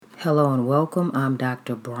Hello and welcome. I'm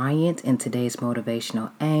Dr. Bryant, and today's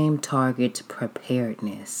motivational aim targets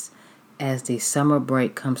preparedness. As the summer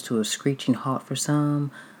break comes to a screeching halt for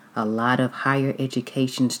some, a lot of higher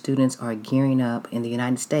education students are gearing up in the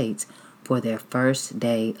United States for their first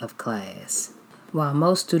day of class. While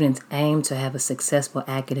most students aim to have a successful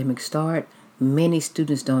academic start, many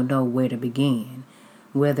students don't know where to begin.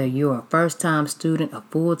 Whether you're a first-time student, a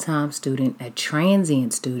full-time student, a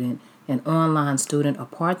transient student, an online student, a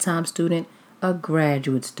part-time student, a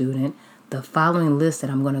graduate student, the following list that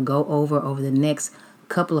I'm going to go over the next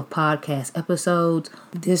couple of podcast episodes,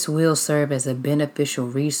 this will serve as a beneficial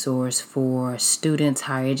resource for students,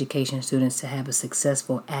 higher education students, to have a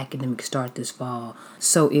successful academic start this fall.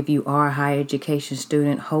 So if you are a higher education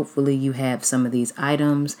student, hopefully you have some of these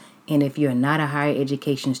items. And if you're not a higher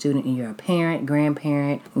education student and you're a parent,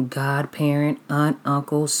 grandparent, godparent, aunt,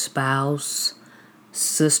 uncle, spouse,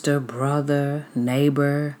 sister, brother,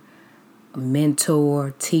 neighbor,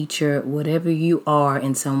 mentor, teacher, whatever you are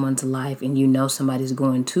in someone's life and you know somebody's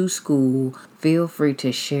going to school, feel free to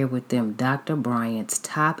share with them Dr. Bryant's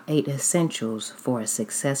top 8 essentials for a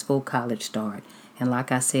successful college start. And like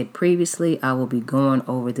I said previously, I will be going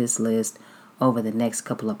over this list over the next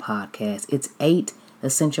couple of podcasts. It's 8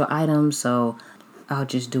 essential items, so I'll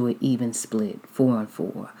just do an even split, 4 and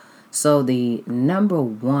 4. So the number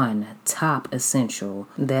one top essential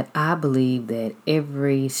that I believe that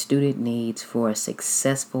every student needs for a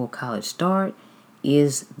successful college start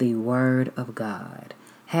is the Word of God.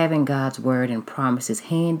 Having God's Word and promises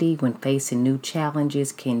handy when facing new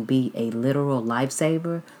challenges can be a literal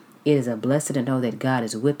lifesaver. It is a blessing to know that God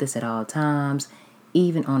is with us at all times,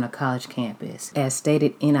 even on a college campus. As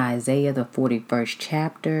stated in Isaiah, the 41st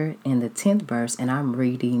chapter, in the 10th verse, and I'm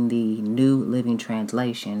reading the New Living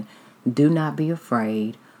Translation, "Do not be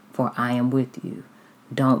afraid, for I am with you.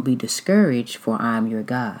 Don't be discouraged, for I am your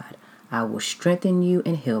God. I will strengthen you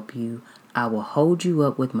and help you. I will hold you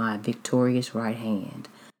up with my victorious right hand."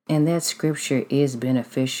 And that scripture is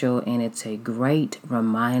beneficial, and it's a great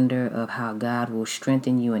reminder of how God will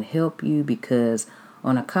strengthen you and help you, because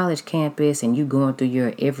on a college campus and you going through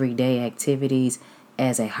your everyday activities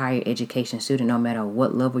as a higher education student, no matter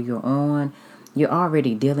what level you're on, you're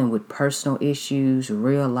already dealing with personal issues,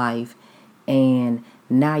 real life, and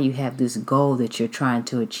now you have this goal that you're trying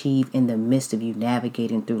to achieve in the midst of you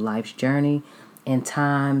navigating through life's journey. And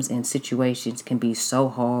times and situations can be so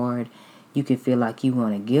hard. You can feel like you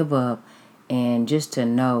want to give up, and just to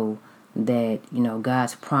know that,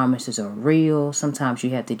 God's promises are real. Sometimes you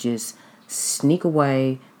have to just sneak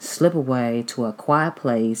away, slip away to a quiet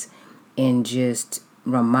place and just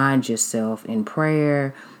remind yourself in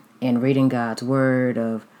prayer and reading God's word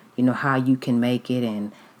of, how you can make it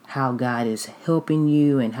and how God is helping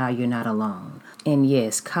you and how you're not alone. And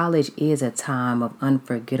yes, college is a time of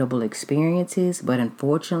unforgettable experiences, but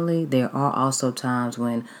unfortunately, there are also times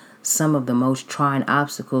when some of the most trying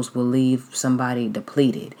obstacles will leave somebody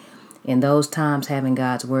depleted. In those times, having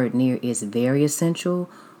God's word near is very essential.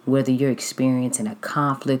 Whether you're experiencing a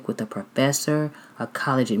conflict with a professor, a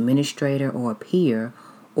college administrator, or a peer,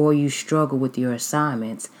 or you struggle with your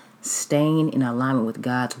assignments, staying in alignment with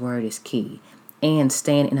God's word is key. And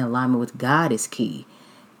staying in alignment with God is key.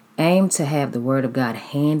 Aim to have the word of God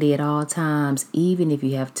handy at all times, even if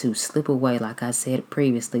you have to slip away, like I said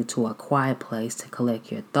previously, to a quiet place to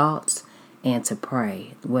collect your thoughts and to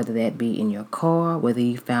pray, whether that be in your car, whether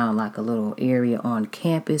you found like a little area on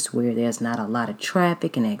campus where there's not a lot of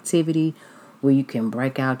traffic and activity, where you can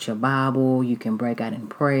break out your Bible, you can break out in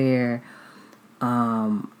prayer,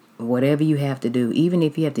 whatever you have to do, even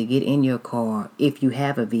if you have to get in your car, if you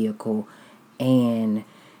have a vehicle, and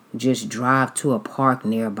just drive to a park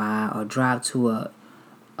nearby or drive to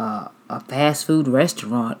a fast food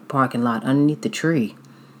restaurant parking lot underneath the tree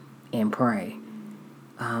and pray.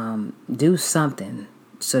 Do something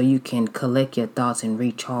so you can collect your thoughts and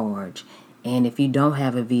recharge. And if you don't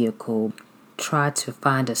have a vehicle, try to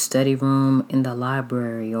find a study room in the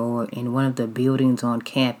library or in one of the buildings on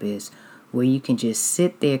campus where you can just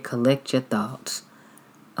sit there, collect your thoughts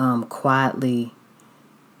quietly,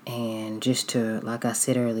 and just to, like I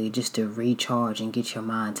said earlier, just to recharge and get your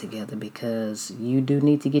mind together, because you do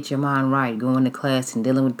need to get your mind right going to class and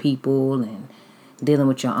dealing with people and dealing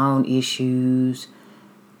with your own issues.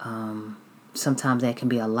 Sometimes that can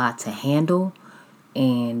be a lot to handle,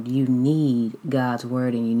 and you need God's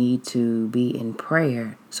word and you need to be in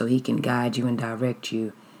prayer so he can guide you and direct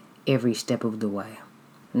you every step of the way.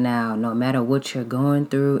 Now, no matter what you're going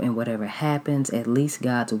through and whatever happens, at least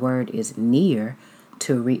God's word is near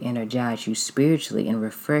to re-energize you spiritually and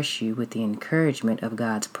refresh you with the encouragement of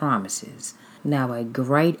God's promises. Now, a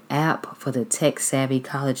great app for the tech-savvy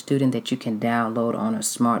college student that you can download on a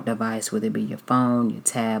smart device, whether it be your phone, your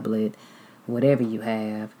tablet, whatever you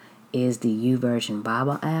have, is the YouVersion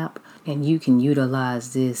Bible app. And you can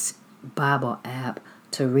utilize this Bible app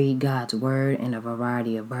to read God's Word in a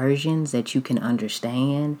variety of versions that you can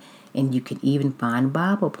understand. And you can even find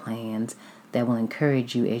Bible plans that will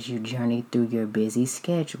encourage you as you journey through your busy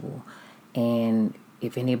schedule. And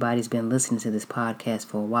if anybody's been listening to this podcast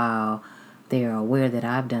for a while, they are aware that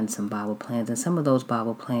I've done some Bible plans, and some of those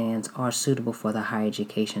Bible plans are suitable for the higher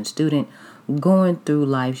education student going through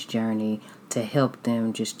life's journey to help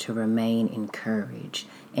them just to remain encouraged.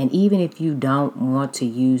 And even if you don't want to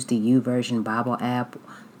use the YouVersion Bible app,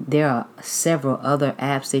 there are several other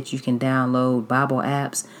apps that you can download, Bible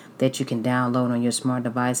apps that you can download on your smart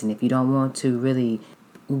device. And if you don't want to really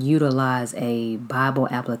utilize a Bible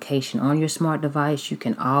application on your smart device, you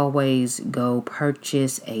can always go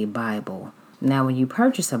purchase a Bible. Now, when you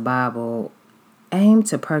purchase a Bible, aim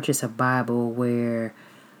to purchase a Bible where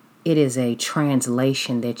it is a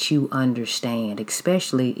translation that you understand,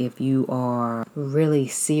 especially if you are really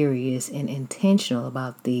serious and intentional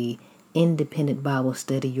about the independent Bible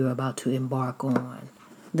study you're about to embark on.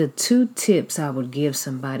 The 2 tips I would give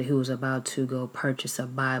somebody who is about to go purchase a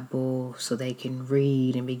Bible so they can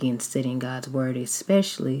read and begin studying God's Word,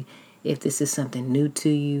 especially if this is something new to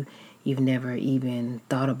you, you've never even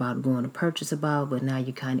thought about going to purchase a Bible, but now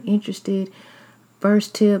you're kind of interested.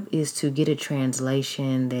 First tip is to get a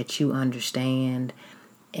translation that you understand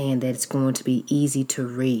and that it's going to be easy to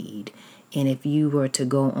read. And if you were to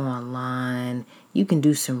go online, you can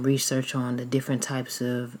do some research on the different types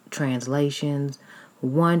of translations.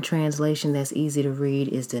 One translation that's easy to read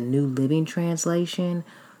is the New Living Translation,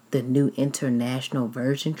 the New International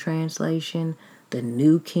Version Translation, the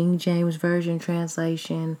New King James Version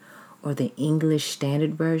Translation, or the English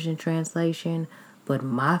Standard Version Translation. But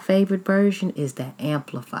my favorite version is the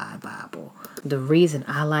Amplified Bible. The reason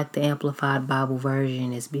I like the Amplified Bible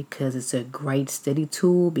version is because it's a great study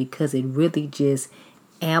tool, because it really just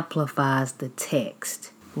amplifies the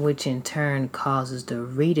text, which in turn causes the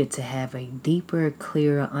reader to have a deeper,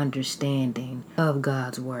 clearer understanding of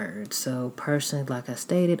God's Word. So personally, like I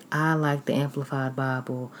stated, I like the Amplified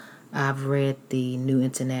Bible. I've read the New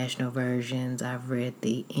International Versions. I've read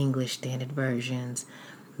the English Standard Versions.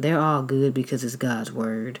 They're all good because it's God's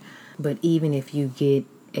Word. But even if you get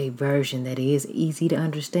a version that is easy to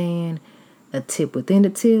understand, a tip within the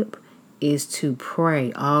tip is to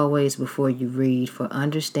pray always before you read for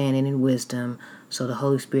understanding and wisdom, so the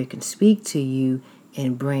Holy Spirit can speak to you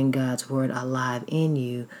and bring God's Word alive in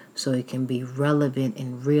you, so it can be relevant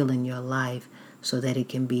and real in your life, so that it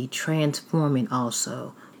can be transforming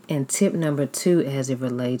also. And tip number 2, as it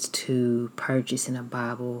relates to purchasing a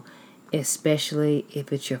Bible, especially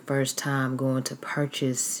if it's your first time going to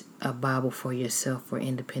purchase a Bible for yourself for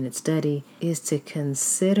independent study, is to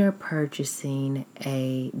consider purchasing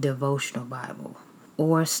a devotional Bible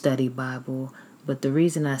or study Bible. But the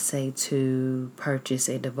reason I say to purchase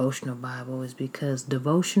a devotional Bible is because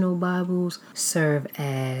devotional Bibles serve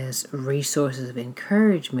as resources of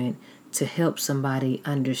encouragement to help somebody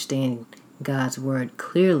understand God's Word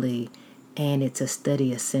clearly, and it's a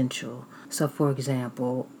study essential. So for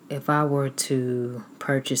example, if I were to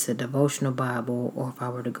purchase a devotional Bible, or if I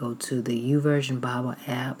were to go to the YouVersion Bible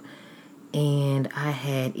app and I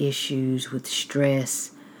had issues with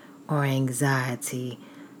stress or anxiety,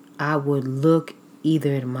 I would look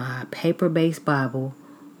either at my paper-based Bible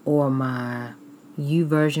or my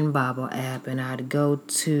YouVersion Bible app, and I'd go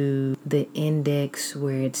to the index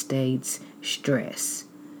where it states stress.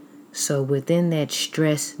 So within that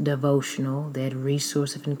stress devotional, that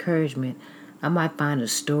resource of encouragement, I might find a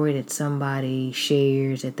story that somebody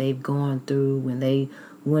shares that they've gone through when they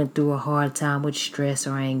went through a hard time with stress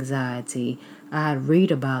or anxiety. I'd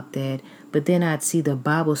read about that, but then I'd see the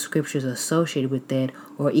Bible scriptures associated with that,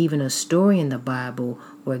 or even a story in the Bible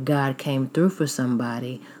where God came through for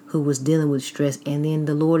somebody who was dealing with stress, and then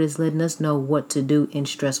the Lord is letting us know what to do in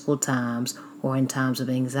stressful times or in times of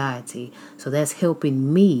anxiety. So that's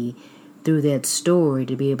helping me through that story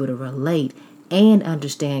to be able to relate and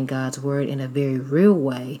understand God's Word in a very real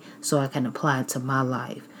way, so I can apply it to my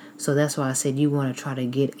life. So that's why I said you want to try to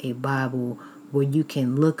get a Bible where you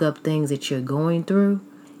can look up things that you're going through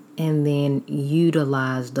and then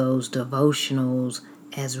utilize those devotionals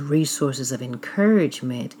as resources of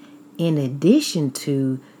encouragement, in addition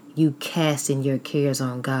to you casting your cares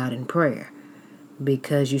on God in prayer.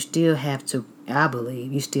 Because you still have to, I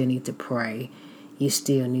believe, you still need to pray. You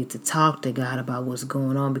still need to talk to God about what's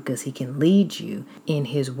going on, because He can lead you in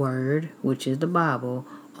His Word, which is the Bible,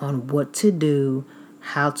 on what to do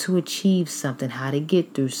how to achieve something, how to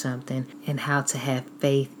get through something, and how to have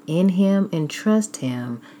faith in Him and trust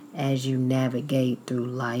Him as you navigate through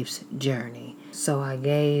life's journey. So I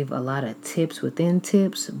gave a lot of tips within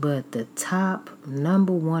tips, but the top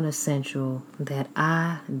number one essential that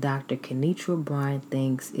I, Dr. Kenitra Bryant,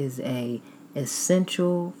 thinks is a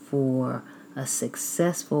essential for a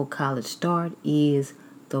successful college start is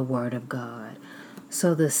the Word of God.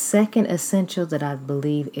 So the second essential that I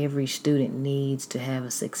believe every student needs to have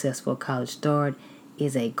a successful college start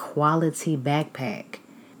is a quality backpack.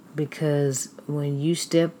 Because when you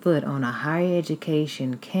step foot on a higher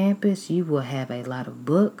education campus, you will have a lot of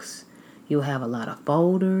books, you'll have a lot of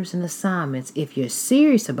folders and assignments if you're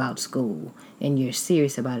serious about school and you're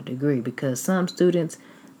serious about a degree. Because some students,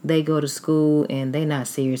 they go to school and they're not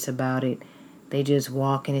serious about it. They just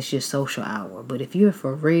walk and it's just social hour. But if you're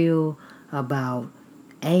for real about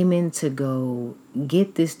aiming to go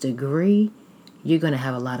get this degree, you're going to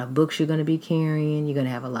have a lot of books you're going to be carrying. You're going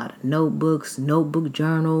to have a lot of notebooks, notebook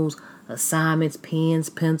journals, assignments, pens,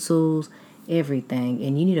 pencils, everything.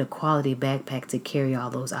 And you need a quality backpack to carry all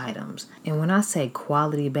those items. And when I say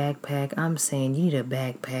quality backpack, I'm saying you need a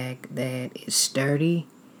backpack that is sturdy.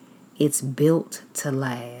 It's built to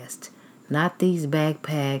last. Not these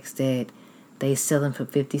backpacks that they sell them for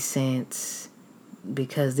 50 cents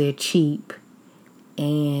because they're cheap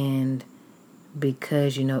and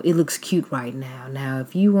because, it looks cute right now. Now,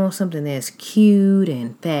 if you want something that's cute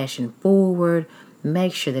and fashion forward,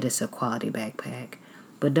 make sure that it's a quality backpack.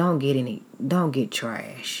 But don't get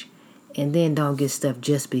trash. And then don't get stuff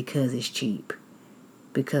just because it's cheap.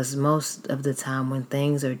 Because most of the time when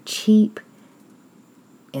things are cheap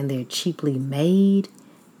and they're cheaply made,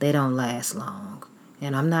 they don't last long.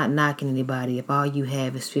 And I'm not knocking anybody. If all you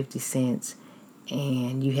have is 50 cents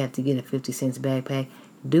and you have to get a 50 cents backpack,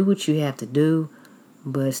 do what you have to do,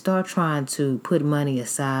 but start trying to put money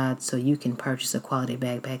aside so you can purchase a quality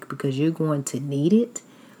backpack because you're going to need it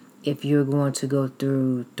if you're going to go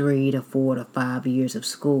through 3 to 4 to 5 years of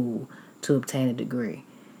school to obtain a degree.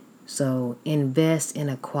 So invest in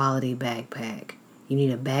a quality backpack. You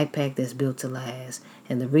need a backpack that's built to last.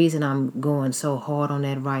 And the reason I'm going so hard on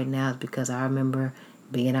that right now is because I remember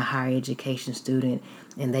being a higher education student,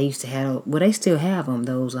 and they used to have, they still have them,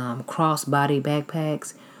 those crossbody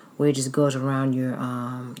backpacks where it just goes around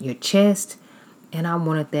your chest. And I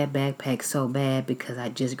wanted that backpack so bad because I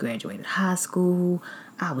just graduated high school.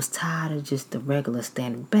 I was tired of just the regular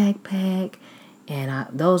standard backpack. And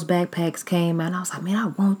those backpacks came out and I was like, man, I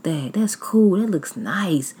want that. That's cool. That looks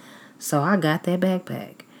nice. So I got that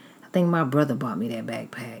backpack. I think my brother bought me that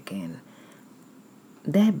backpack, and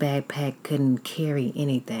that backpack couldn't carry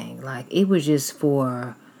anything. Like, it was just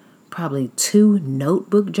for probably 2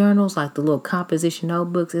 notebook journals, like the little composition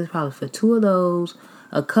notebooks. It's probably for 2 of those,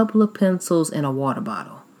 a couple of pencils, and a water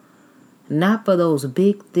bottle. Not for those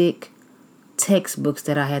big, thick textbooks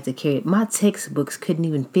that I had to carry. My textbooks couldn't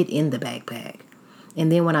even fit in the backpack.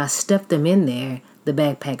 And then when I stuffed them in there, the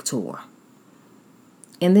backpack tore.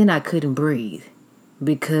 And then I couldn't breathe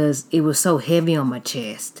because it was so heavy on my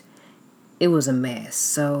chest. It was a mess.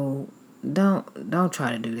 So don't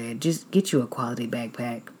try to do that. Just get you a quality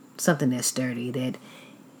backpack, something that's sturdy, that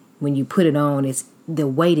when you put it on, the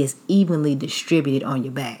weight is evenly distributed on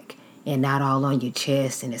your back and not all on your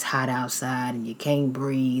chest, and it's hot outside and you can't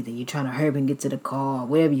breathe and you're trying to hurry and get to the car,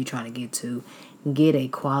 wherever you're trying to get to. Get a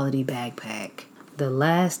quality backpack. The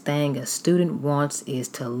last thing a student wants is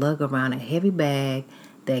to lug around a heavy bag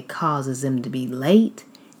that causes them to be late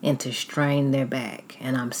and to strain their back.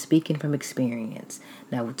 And I'm speaking from experience.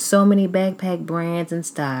 Now, with so many backpack brands and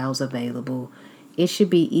styles available, it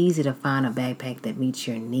should be easy to find a backpack that meets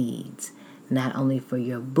your needs, not only for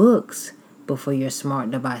your books, but for your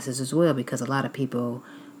smart devices as well, because a lot of people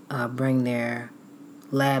bring their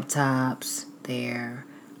laptops, their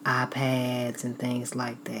iPads, and things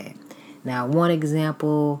like that. Now, one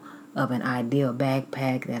example of an ideal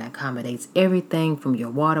backpack that accommodates everything from your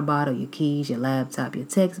water bottle, your keys, your laptop, your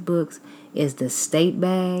textbooks is the State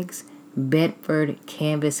Bags Bedford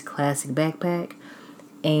Canvas Classic Backpack.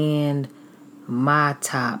 And my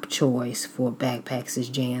top choice for backpacks is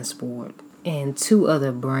JanSport. And 2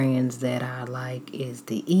 other brands that I like is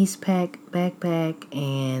the Eastpak backpack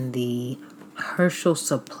and the Herschel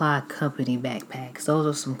Supply Company backpacks. Those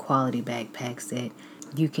are some quality backpacks that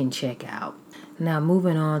you can check out. Now,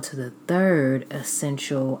 moving on to the third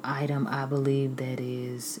essential item I believe that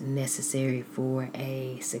is necessary for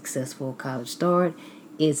a successful college start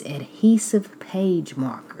is adhesive page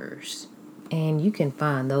markers. And you can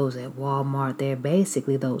find those at Walmart. They're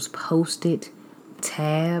basically those post-it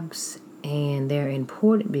tabs, and they're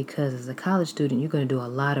important because as a college student, you're going to do a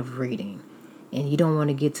lot of reading. And you don't want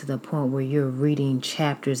to get to the point where you're reading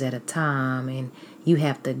chapters at a time and you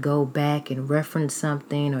have to go back and reference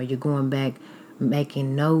something, or you're going back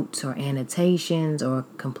making notes or annotations or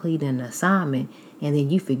completing an assignment, and then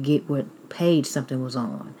you forget what page something was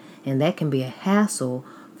on. And that can be a hassle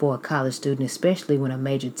for a college student, especially when a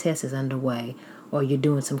major test is underway or you're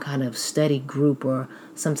doing some kind of study group or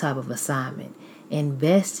some type of assignment.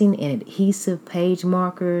 Investing in adhesive page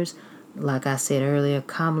markers, like I said earlier,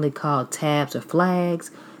 commonly called tabs or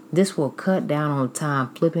flags, this will cut down on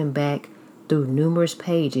time flipping back through numerous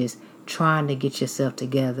pages trying to get yourself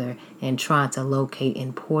together and trying to locate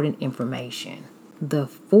important information. The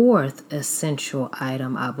fourth essential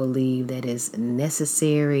item I believe that is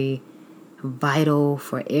necessary, vital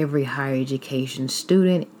for every higher education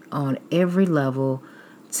student on every level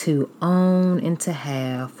to own and to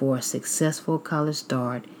have for a successful college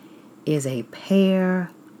start is a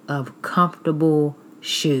pair of comfortable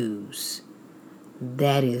shoes.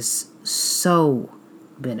 That is so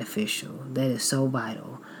beneficial. That is so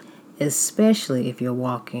vital, especially if you're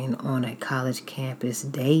walking on a college campus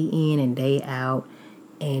day in and day out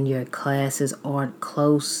and your classes aren't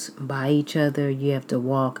close by each other. You have to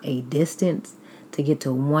walk a distance to get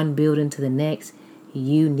to one building to the next.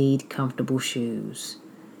 You need comfortable shoes.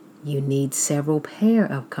 You need several pair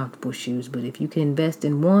of comfortable shoes, but if you can invest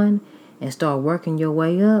in one and start working your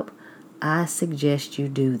way up, I suggest you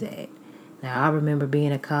do that. Now, I remember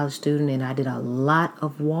being a college student and I did a lot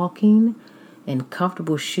of walking, and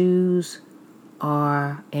comfortable shoes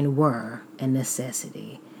are and were a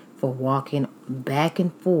necessity for walking back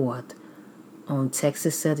and forth on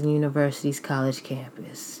Texas Southern University's college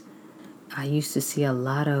campus. I used to see a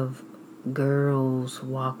lot of girls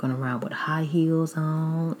walking around with high heels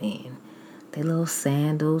on and their little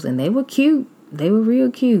sandals, and they were cute. They were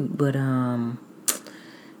real cute, but no,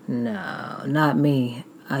 not me.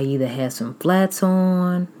 I either had some flats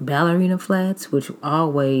on, ballerina flats, which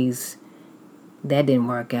always, that didn't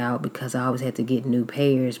work out because I always had to get new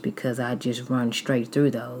pairs because I just run straight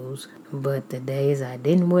through those. But the days I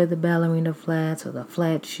didn't wear the ballerina flats or the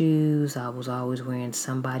flat shoes, I was always wearing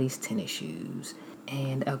somebody's tennis shoes.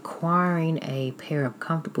 And acquiring a pair of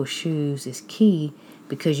comfortable shoes is key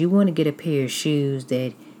because you want to get a pair of shoes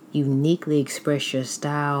that uniquely express your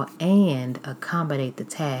style and accommodate the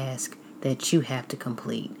task that you have to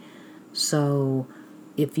complete. So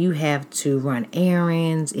if you have to run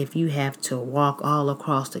errands, if you have to walk all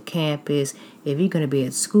across the campus, if you're going to be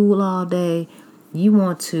at school all day, you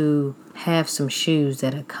want to have some shoes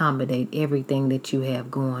that accommodate everything that you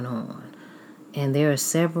have going on. And there are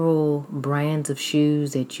several brands of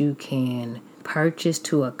shoes that you can purchase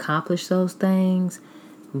to accomplish those things.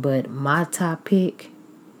 But my top pick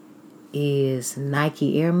is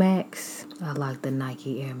Nike Air Max. I like the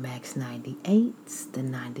Nike Air Max 98s, the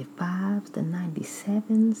 95s, the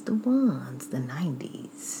 97s, the ones, the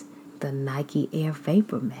 90s. The Nike Air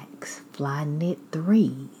Vapor Max Fly Knit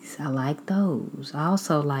 3s. I like those. I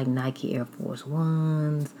also like Nike Air Force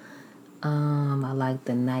 1s. I like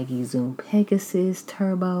the Nike Zoom Pegasus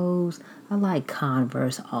Turbos. I like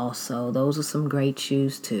Converse also. Those are some great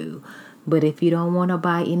shoes too. But if you don't want to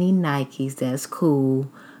buy any Nikes, that's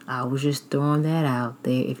cool. I was just throwing that out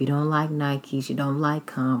there. If you don't like Nikes, you don't like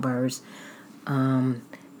Converse,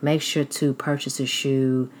 make sure to purchase a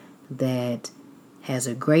shoe that has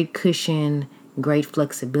a great cushion, great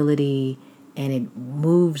flexibility, and it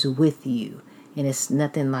moves with you. And it's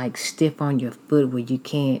nothing like stiff on your foot where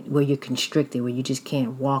you're constricted, where you just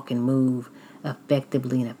can't walk and move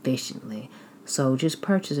effectively and efficiently. So just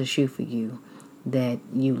purchase a shoe for you that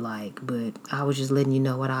you like. But I was just letting you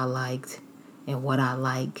know what I liked and what I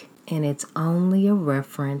like. And it's only a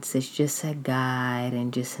reference. It's just a guide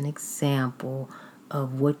and just an example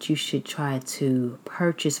of what you should try to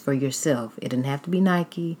purchase for yourself. It doesn't have to be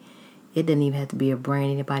Nike. It doesn't even have to be a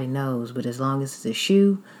brand anybody knows. But as long as it's a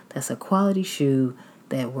shoe, that's a quality shoe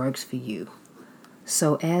that works for you.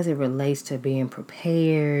 So as it relates to being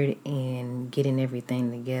prepared and getting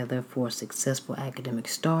everything together for a successful academic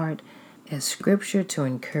start, a scripture to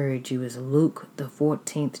encourage you is Luke, the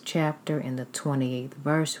 14th chapter and the 28th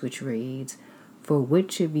verse, which reads, "For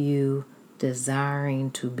which of you,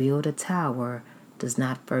 desiring to build a tower, does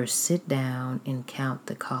not first sit down and count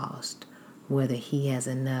the cost, whether he has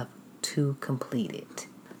enough to complete it?"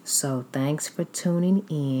 So thanks for tuning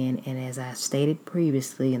in. And as I stated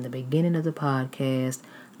previously in the beginning of the podcast,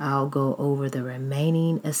 I'll go over the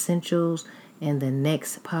remaining essentials in the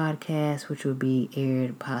next podcast, which will be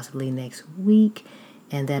aired possibly next week.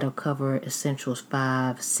 And that'll cover essentials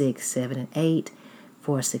 5, 6, 7, and 8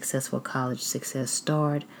 for a successful college success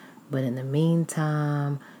start. But in the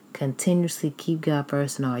meantime, Continuously keep God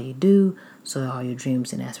first in all you do, so all your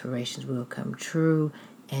dreams and aspirations will come true.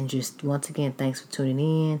 And just once again, thanks for tuning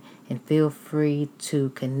in. And feel free to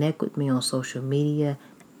connect with me on social media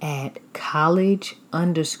at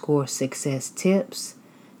college_success tips.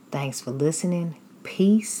 Thanks for listening.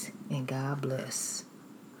 Peace and God bless.